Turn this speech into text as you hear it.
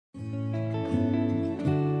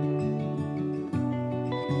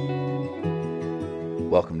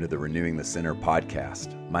Welcome to the Renewing the Center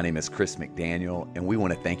podcast. My name is Chris McDaniel, and we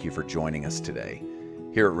want to thank you for joining us today.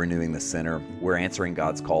 Here at Renewing the Center, we're answering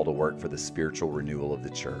God's call to work for the spiritual renewal of the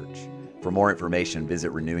church. For more information,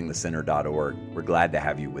 visit renewingthecenter.org. We're glad to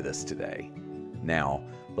have you with us today. Now,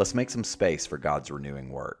 let's make some space for God's renewing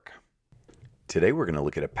work. Today we're going to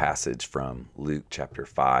look at a passage from Luke chapter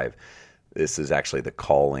 5. This is actually the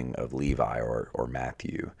calling of Levi or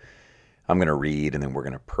Matthew. I'm going to read and then we're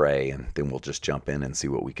going to pray and then we'll just jump in and see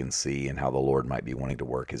what we can see and how the Lord might be wanting to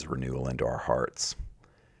work his renewal into our hearts.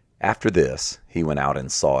 After this, he went out and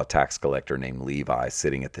saw a tax collector named Levi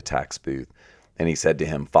sitting at the tax booth, and he said to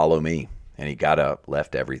him, "Follow me." And he got up,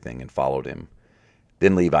 left everything, and followed him.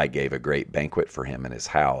 Then Levi gave a great banquet for him in his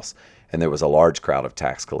house, and there was a large crowd of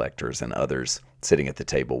tax collectors and others sitting at the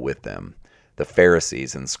table with them. The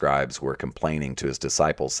Pharisees and scribes were complaining to his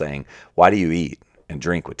disciples, saying, "Why do you eat and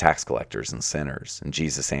drink with tax collectors and sinners?" And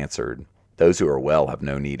Jesus answered, "Those who are well have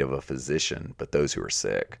no need of a physician, but those who are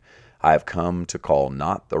sick. I have come to call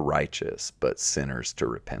not the righteous, but sinners to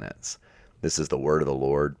repentance." This is the word of the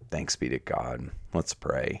Lord. Thanks be to God. Let's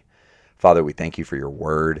pray. Father, we thank you for your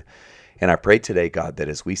word. And I pray today, God, that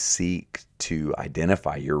as we seek to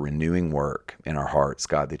identify your renewing work in our hearts,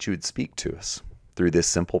 God, that you would speak to us through this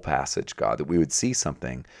simple passage, God, that we would see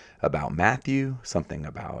something about Matthew, something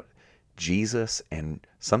about Jesus, and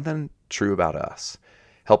something true about us.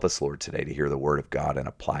 Help us, Lord, today to hear the word of God and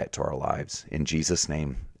apply it to our lives. In Jesus'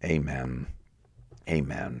 name, amen.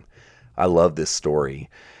 Amen. I love this story.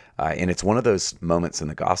 And it's one of those moments in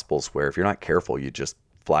the Gospels where if you're not careful, you just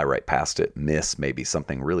fly right past it, miss maybe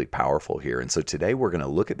something really powerful here. And so today we're going to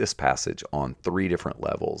look at this passage on three different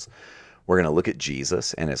levels. We're going to look at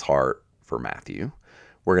Jesus and his heart for Matthew.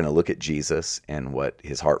 We're going to look at Jesus and what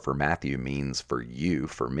his heart for Matthew means for you,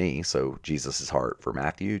 for me. So Jesus' heart for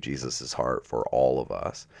Matthew, Jesus' heart for all of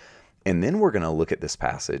us. And then we're going to look at this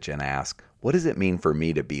passage and ask, what does it mean for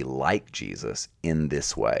me to be like Jesus in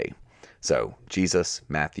this way? So Jesus,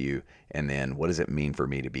 Matthew, and then what does it mean for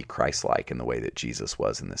me to be Christ-like in the way that Jesus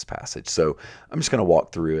was in this passage? So I'm just going to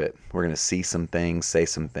walk through it. We're going to see some things, say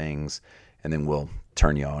some things, and then we'll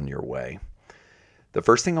turn you on your way. The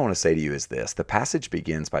first thing I want to say to you is this. The passage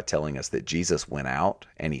begins by telling us that Jesus went out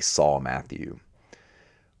and he saw Matthew,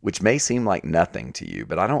 which may seem like nothing to you,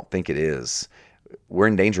 but I don't think it is. We're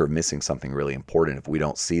in danger of missing something really important if we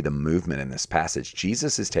don't see the movement in this passage.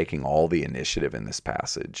 Jesus is taking all the initiative in this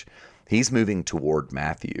passage. He's moving toward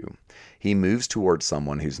Matthew. He moves toward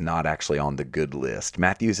someone who's not actually on the good list.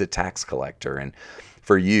 Matthew's a tax collector, and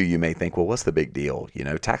for you, you may think, well, what's the big deal? You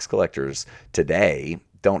know, tax collectors today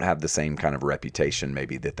don't have the same kind of reputation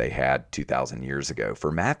maybe that they had 2,000 years ago.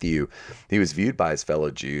 For Matthew, he was viewed by his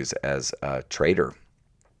fellow Jews as a traitor.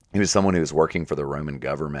 He was someone who was working for the Roman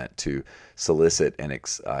government to solicit and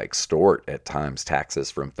extort at times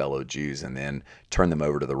taxes from fellow Jews and then turn them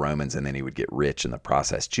over to the Romans, and then he would get rich in the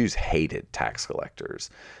process. Jews hated tax collectors.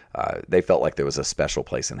 They felt like there was a special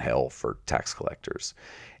place in hell for tax collectors.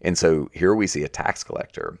 And so here we see a tax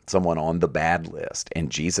collector, someone on the bad list,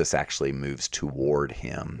 and Jesus actually moves toward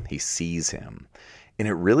him. He sees him. And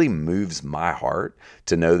it really moves my heart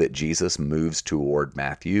to know that Jesus moves toward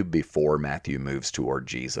Matthew before Matthew moves toward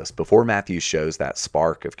Jesus. Before Matthew shows that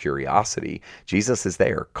spark of curiosity, Jesus is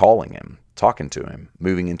there calling him, talking to him,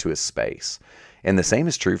 moving into his space. And the same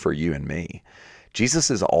is true for you and me.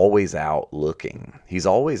 Jesus is always out looking. He's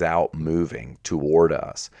always out moving toward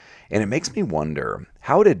us. And it makes me wonder,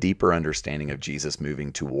 how would a deeper understanding of Jesus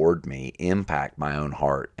moving toward me impact my own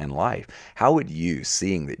heart and life? How would you,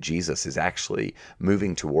 seeing that Jesus is actually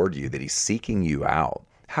moving toward you, that he's seeking you out,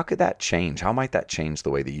 how could that change? How might that change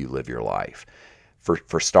the way that you live your life?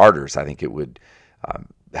 For starters, I think it would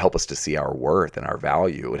help us to see our worth and our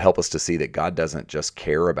value. It would help us to see that God doesn't just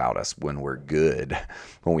care about us when we're good,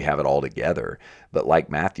 when we have it all together. But like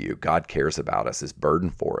Matthew, God cares about us, is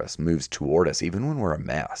burdened for us, moves toward us, even when we're a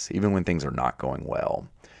mess, even when things are not going well.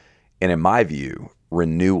 And in my view,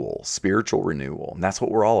 renewal, spiritual renewal, and that's what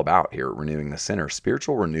we're all about here at Renewing the Center.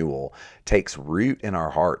 Spiritual renewal takes root in our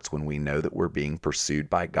hearts when we know that we're being pursued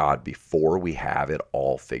by God before we have it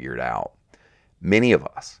all figured out. Many of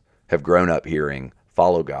us have grown up hearing,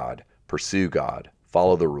 follow God, pursue God,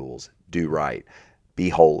 follow the rules, do right, be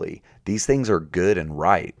holy. These things are good and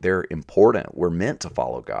right. They're important. We're meant to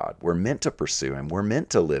follow God. We're meant to pursue him. We're meant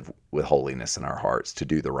to live with holiness in our hearts, to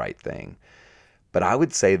do the right thing. But I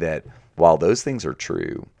would say that while those things are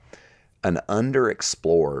true, an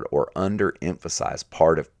underexplored or underemphasized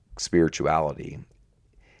part of spirituality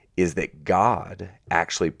is that God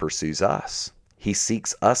actually pursues us. He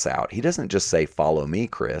seeks us out. He doesn't just say, follow me,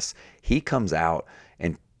 Chris. He comes out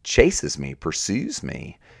and chases me, pursues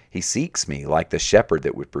me. He seeks me like the shepherd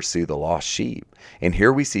that would pursue the lost sheep. And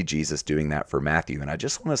here we see Jesus doing that for Matthew. And I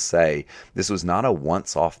just want to say this was not a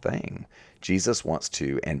once-off thing. Jesus wants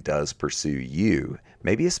to and does pursue you,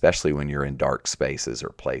 maybe especially when you're in dark spaces or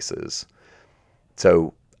places.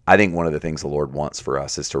 So I think one of the things the Lord wants for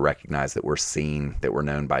us is to recognize that we're seen, that we're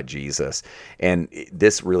known by Jesus. And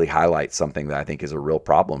this really highlights something that I think is a real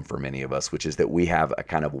problem for many of us, which is that we have a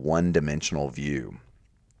kind of one-dimensional view.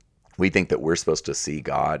 We think that we're supposed to see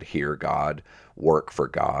God, hear God, work for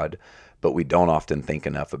God, but we don't often think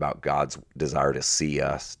enough about God's desire to see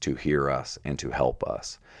us, to hear us, and to help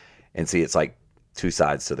us. And see, it's like two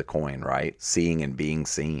sides to the coin, right? Seeing and being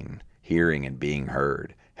seen, hearing and being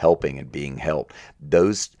heard, helping and being helped.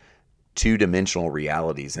 Those two-dimensional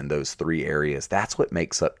realities in those three areas, that's what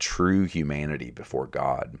makes up true humanity before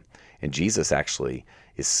God. And Jesus actually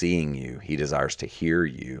is seeing you. He desires to hear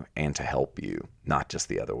you and to help you, not just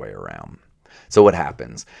the other way around. So what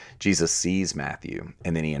happens? Jesus sees Matthew,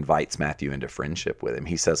 and then he invites Matthew into friendship with him.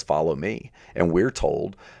 He says, follow me. And we're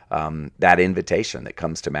told that invitation that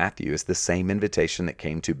comes to Matthew is the same invitation that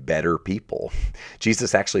came to better people.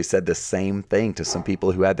 Jesus actually said the same thing to some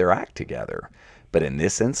people who had their act together. But in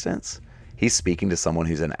this instance, he's speaking to someone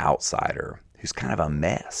who's an outsider, who's kind of a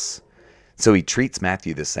mess. So he treats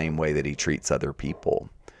Matthew the same way that he treats other people.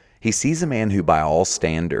 He sees a man who by all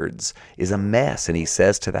standards is a mess, and he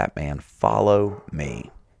says to that man, follow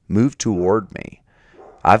me, move toward me.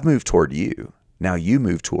 I've moved toward you. Now you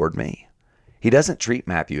move toward me. He doesn't treat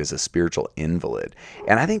Matthew as a spiritual invalid.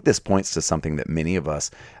 And I think this points to something that many of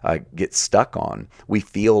us get stuck on. We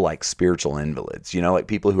feel like spiritual invalids, like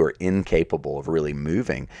people who are incapable of really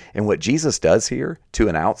moving. And what Jesus does here to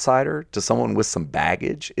an outsider, to someone with some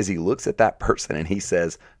baggage, is he looks at that person and he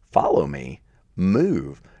says, follow me,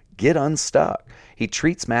 move, get unstuck. He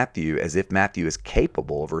treats Matthew as if Matthew is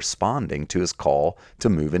capable of responding to his call to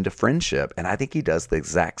move into friendship. And I think he does the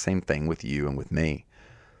exact same thing with you and with me.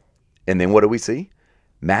 And then what do we see?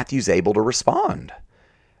 Matthew's able to respond.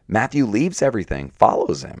 Matthew leaves everything,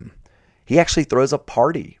 follows him. He actually throws a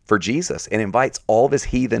party for Jesus and invites all of his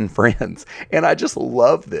heathen friends. And I just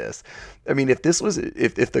love this. I mean, if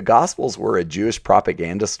the Gospels were a Jewish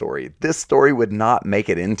propaganda story, this story would not make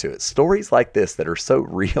it into it. Stories like this that are so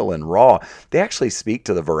real and raw, they actually speak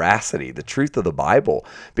to the veracity, the truth of the Bible,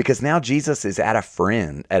 because now Jesus is at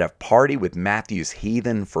a party with Matthew's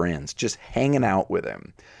heathen friends, just hanging out with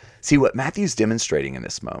him. See, what Matthew's demonstrating in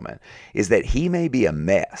this moment is that he may be a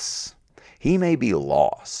mess, he may be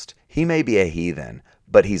lost, he may be a heathen,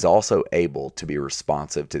 but he's also able to be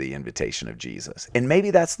responsive to the invitation of Jesus. And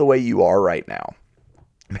maybe that's the way you are right now.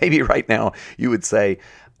 Maybe right now you would say,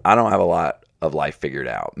 I don't have a lot of life figured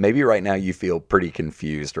out. Maybe right now you feel pretty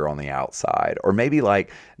confused or on the outside, or maybe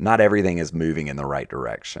like not everything is moving in the right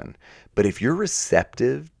direction. But if you're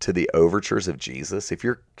receptive to the overtures of Jesus, if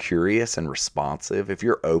you're curious and responsive, if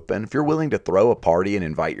you're open, if you're willing to throw a party and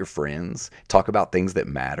invite your friends, talk about things that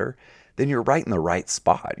matter, then you're right in the right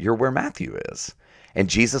spot. You're where Matthew is. And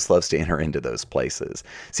Jesus loves to enter into those places.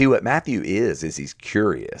 See, what Matthew is he's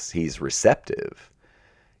curious, he's receptive.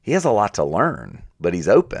 He has a lot to learn, but he's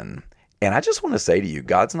open. And I just want to say to you,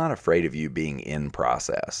 God's not afraid of you being in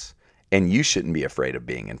process. And you shouldn't be afraid of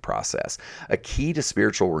being in process. A key to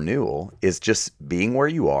spiritual renewal is just being where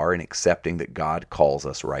you are and accepting that God calls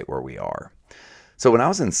us right where we are. So when I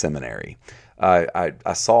was in seminary,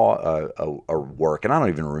 I saw a work, and I don't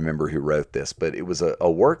even remember who wrote this, but it was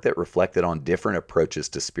a work that reflected on different approaches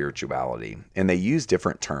to spirituality. And they used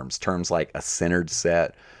different terms like a centered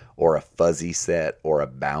set or a fuzzy set or a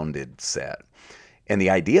bounded set. And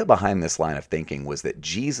the idea behind this line of thinking was that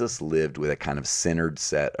Jesus lived with a kind of centered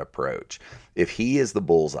set approach. If he is the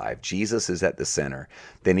bullseye, if Jesus is at the center,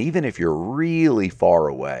 then even if you're really far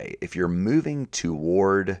away, if you're moving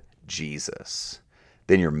toward Jesus,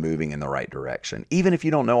 then you're moving in the right direction. Even if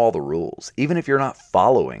you don't know all the rules, even if you're not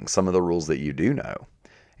following some of the rules that you do know.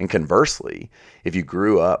 And conversely, if you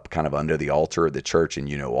grew up kind of under the altar of the church and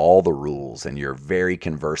you know all the rules and you're very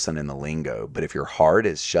conversant in the lingo, but if your heart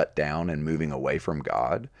is shut down and moving away from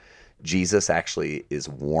God, Jesus actually is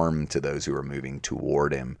warm to those who are moving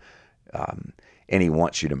toward him. And he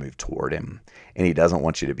wants you to move toward him. And he doesn't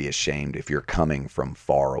want you to be ashamed if you're coming from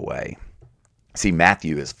far away. See,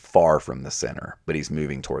 Matthew is far from the center, but he's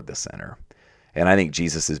moving toward the center. And I think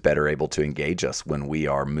Jesus is better able to engage us when we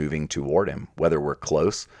are moving toward him, whether we're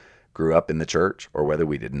close, grew up in the church, or whether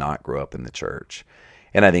we did not grow up in the church.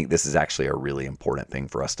 And I think this is actually a really important thing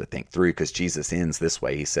for us to think through, because Jesus ends this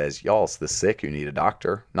way. He says, y'all, it's the sick who need a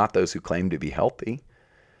doctor, not those who claim to be healthy.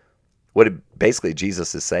 Basically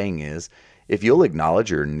Jesus is saying is, if you'll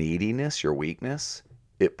acknowledge your neediness, your weakness,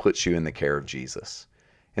 it puts you in the care of Jesus.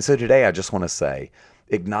 And so today I just want to say,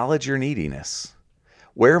 acknowledge your neediness.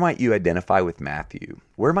 Where might you identify with Matthew?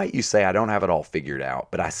 Where might you say, I don't have it all figured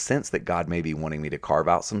out, but I sense that God may be wanting me to carve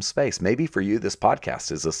out some space? Maybe for you, this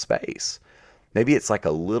podcast is a space. Maybe it's like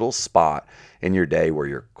a little spot in your day where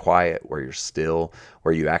you're quiet, where you're still,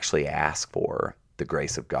 where you actually ask for the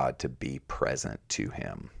grace of God to be present to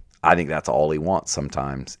Him. I think that's all He wants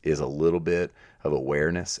sometimes, is a little bit of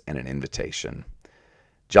awareness and an invitation.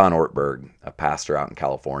 John Ortberg, a pastor out in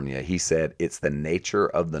California, he said, it's the nature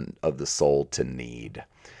of the soul to need.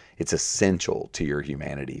 It's essential to your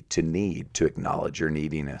humanity to need, to acknowledge your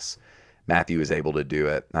neediness. Matthew is able to do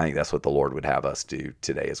it. I think that's what the Lord would have us do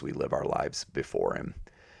today as we live our lives before Him.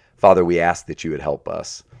 Father, we ask that you would help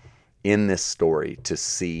us in this story to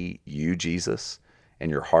see you, Jesus, and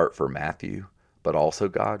your heart for Matthew, but also,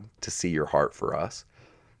 God, to see your heart for us.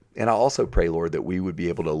 And I also pray, Lord, that we would be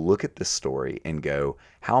able to look at this story and go,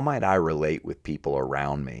 how might I relate with people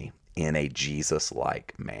around me in a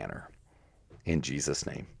Jesus-like manner? In Jesus'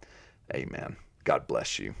 name, amen. God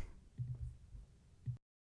bless you.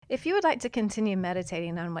 If you would like to continue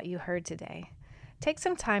meditating on what you heard today, take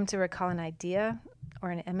some time to recall an idea or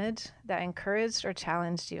an image that encouraged or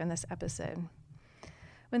challenged you in this episode.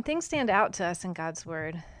 When things stand out to us in God's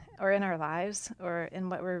Word, or in our lives, or in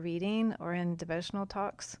what we're reading, or in devotional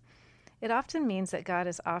talks, it often means that God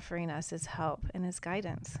is offering us His help and His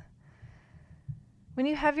guidance. When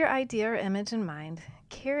you have your idea or image in mind,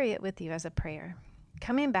 carry it with you as a prayer,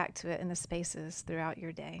 coming back to it in the spaces throughout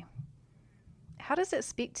your day. How does it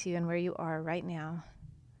speak to you and where you are right now?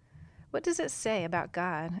 What does it say about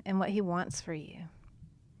God and what He wants for you?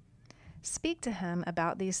 Speak to Him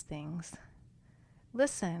about these things.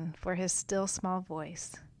 Listen for His still small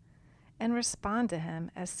voice, and respond to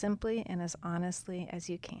Him as simply and as honestly as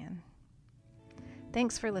you can.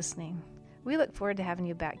 Thanks for listening. We look forward to having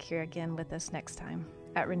you back here again with us next time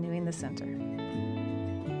at Renewing the Center.